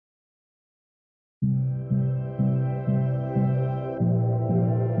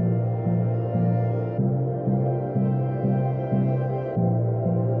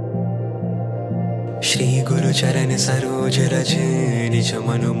श्री गुरु चरण सरोज रज निज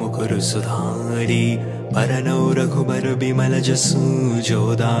मनु मुकुर सुधारी परनौ रघुबर बिमल जसु जो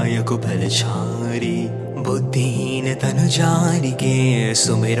दायक फलचारी बुद्धिहीन तनु जानिके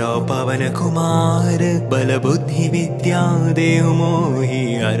सुमिरो पवन कुमार बल बुद्धि विद्या देहु मोहि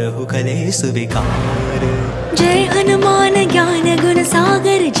हरहु कलेसु विकार। जय हनुमान ज्ञान गुण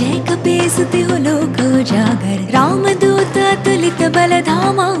सागर जय कपीस तिहु लोक उजागर रामदूत अतुलित बल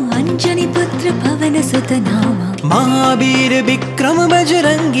धामा अंजनी पुत्र पवन सुत नामा। महावीर विक्रम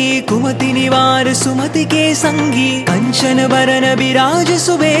बजरंगी कुमति निवार सुमति के संगी कंचन बरन बिराज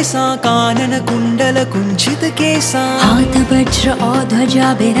सुबेसा कानन कुंडल कुंचित केसा। हाथ वज्र और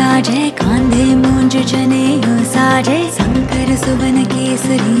ध्वजा बिराजे कांधे मूंज जनेऊ साजे शंकर सुवन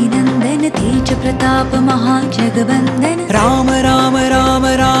केसरी नंदन तेज प्रताप महाजगवंदन। राम राम राम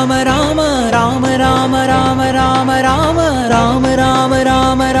राम राम राम राम राम राम राम राम राम राम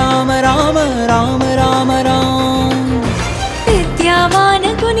राम राम राम राम राम। विद्यावान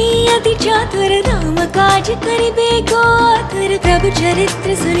गुणी अति चातुर राम काज करिबे को आतुर प्रभु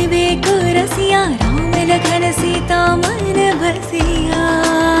चरित्र सुनिबे को रसिया राम लखन सीता मन बसिया।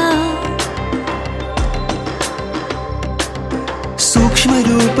 सूक्ष्म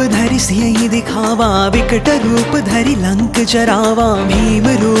रूप धरि सियहि दिखावा विकट रूप धरि लंक जरावा भीम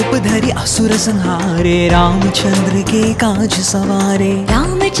रूप धरि असुर संहारे रामचंद्र के काज सवारे।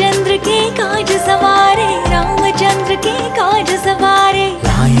 रामचंद्र के काज सवारे रामचंद्र के काज सवारे।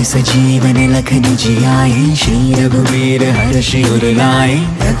 लाए सजीवन लखन जियाए श्री रघुवीर हर्षि उर लाए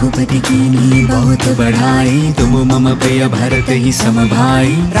रघुपति कीन्ही बहुत बढ़ाए तुम मम प्रिय भरत ही सम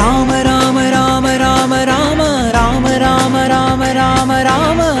भाई। राम राम राम राम राम राम राम राम राम राम राम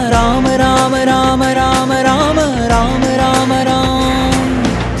राम राम राम राम राम राम राम।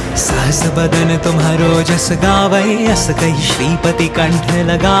 सहस बदन तुम्हारो जस गावै अस कहि श्रीपति कंठ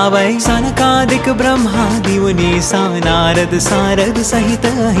लगावै सनकादिक ब्रह्मादि मुनीसा नारद सारद सहित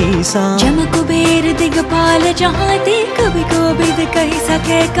अहिसा। जम कुबेर दिगपाल जहाते कवि कोविद कहि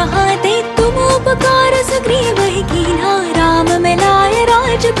सके कहाते तुम उपकार सुग्रीव ही कीन्हा राम मिलाय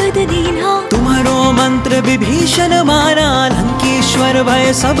राजपद दीन्हा। तुम्हारो मंत्र विभीषण माना लंकेश्वर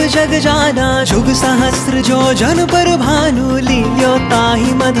भय सब जग जाना जुग सहस्त्र जो जन पर भानु लील्यो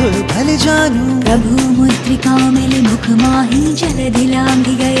ताहि मधुर फल जानू। प्रभु मुद्रिका मिली मुख माही जल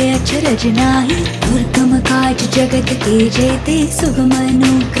दिलांघि गए अचरज नाही दुर्गम काज जगत के जेते सुगम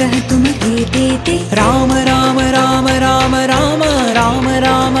अनुग्रह तुम्हारे देते। राम राम राम राम राम राम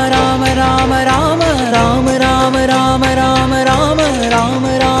राम राम राम राम राम राम राम राम राम राम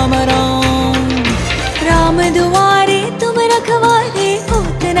राम राम। राम दुआरे तुम रखवारे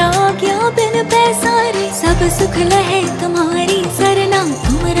होत न आज्ञा बिन पैसारे सब सुख लहे तुम्हारी सरना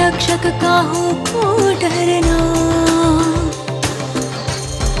तुम रक्षक काहू को डरना।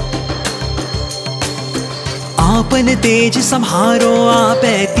 आपन तेज सम्हारो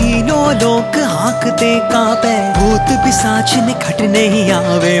आपै तीनों लोक हांकते कांपै भूत पिशाच निकट नहीं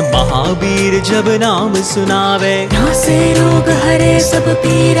आवे महावीर जब नाम सुनावे। नासे रोग हरे सब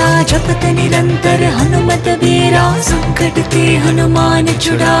पीरा जपत निरंतर हनुमत बीरा संकट ते हनुमान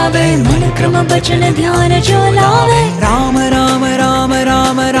छुड़ावे मन क्रम वचन ध्यान जो लावे। राम राम राम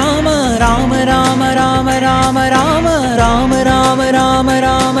राम राम राम राम राम राम राम राम राम राम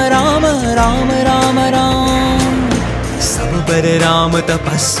राम राम राम राम राम। सब पर राम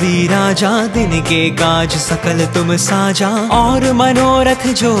तपस्वी राजा दिन के काज सकल तुम साजा और मनोरथ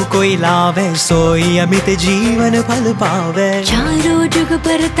जो कोई लावे सोई अमित जीवन फल पावे। चारों जुग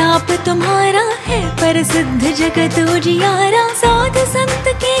परताप तुम्हारा है प्रसिद्ध जगत उजियारा साधु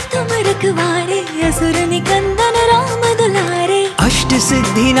संत के तुम रखवारे असुर निकंदन राम दुलारे। अष्ट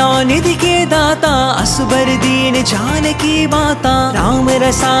सिद्धि नौ निधि के दाता असबर दीन जानकी माता राम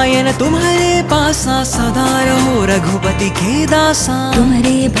रसायन तुम्हारे पासा सदा रहो रघुपति के दासा।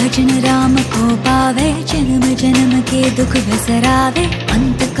 तुम्हारे भजन राम को पावे जन्म जन्म के दुख बिसरावे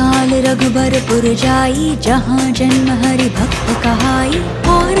अंत काल रघुबर पुर जाई जहाँ जन्म हरि भक्त कहाई।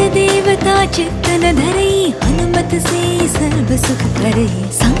 और देवता चित्तन धरई हनुमत से सर्व सुख करई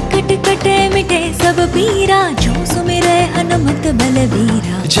संकट कटे मिटे सब पीरा जो सुमिरै हनुमत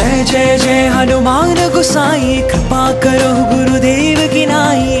बलवीरा। जय जय जय हनुमान गोसाई कृपा करो गुरुदेव की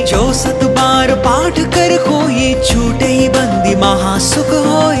नाई जो सत बार पाठ कर कोई छूटे ही बंदी महासुख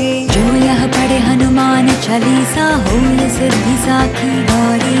होई। जो यह पढ़े हनुमान चालीसा होय सिद्धि साखी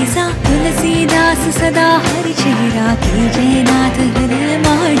गौरीसा तुलसीदास सदा हरि चेहरा की जय नाथ हृदय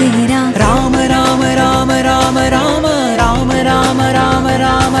माडेरा। राम राम राम राम राम राम राम राम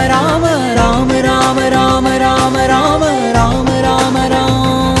राम राम